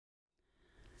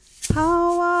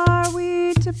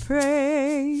to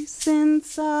pray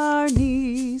since our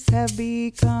knees have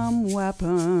become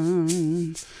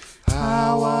weapons?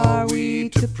 How are we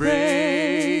to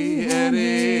pray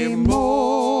anymore?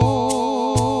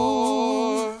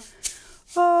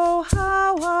 Oh,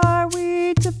 how are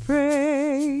we to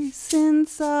pray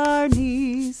since our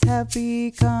knees have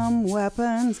become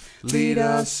weapons? Lead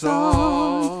us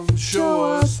on, show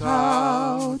us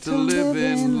how to live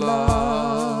in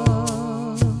love.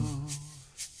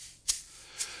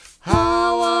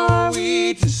 How are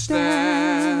we to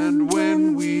stand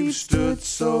when we've stood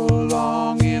so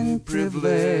long in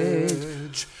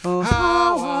privilege? Oh,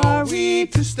 how are we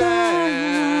to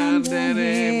stand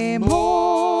anymore?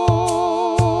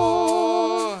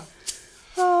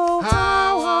 Oh,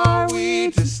 How are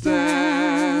we to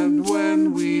stand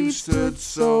when we've stood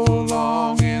so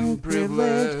long in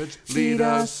privilege? Lead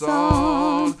us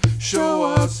on, show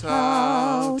us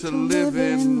how to live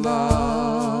in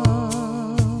love.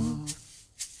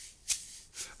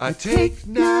 I take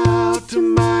now to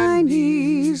my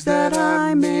knees that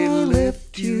I may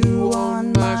lift you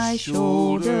on my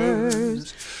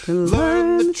shoulders, to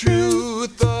learn the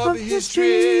truth of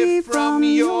history from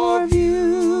your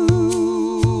view.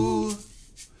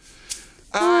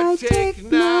 I take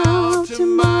now to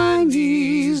my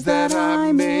knees that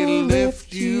I may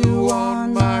lift you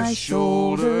on my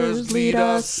shoulders. Lead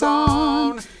us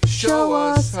on, show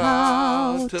us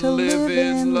how to live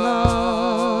in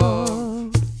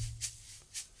love.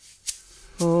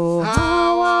 oh,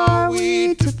 How are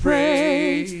we to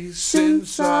pray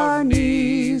since our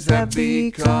knees have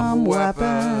become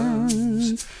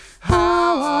weapons?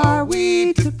 How are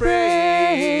we to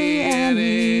pray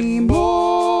anymore?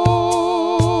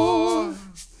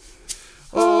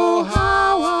 Oh,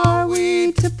 how are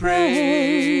we to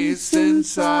pray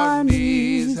since our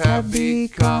knees have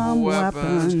become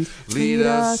weapons? Lead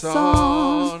us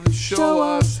on, show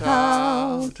us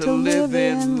how to live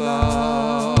in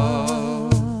love.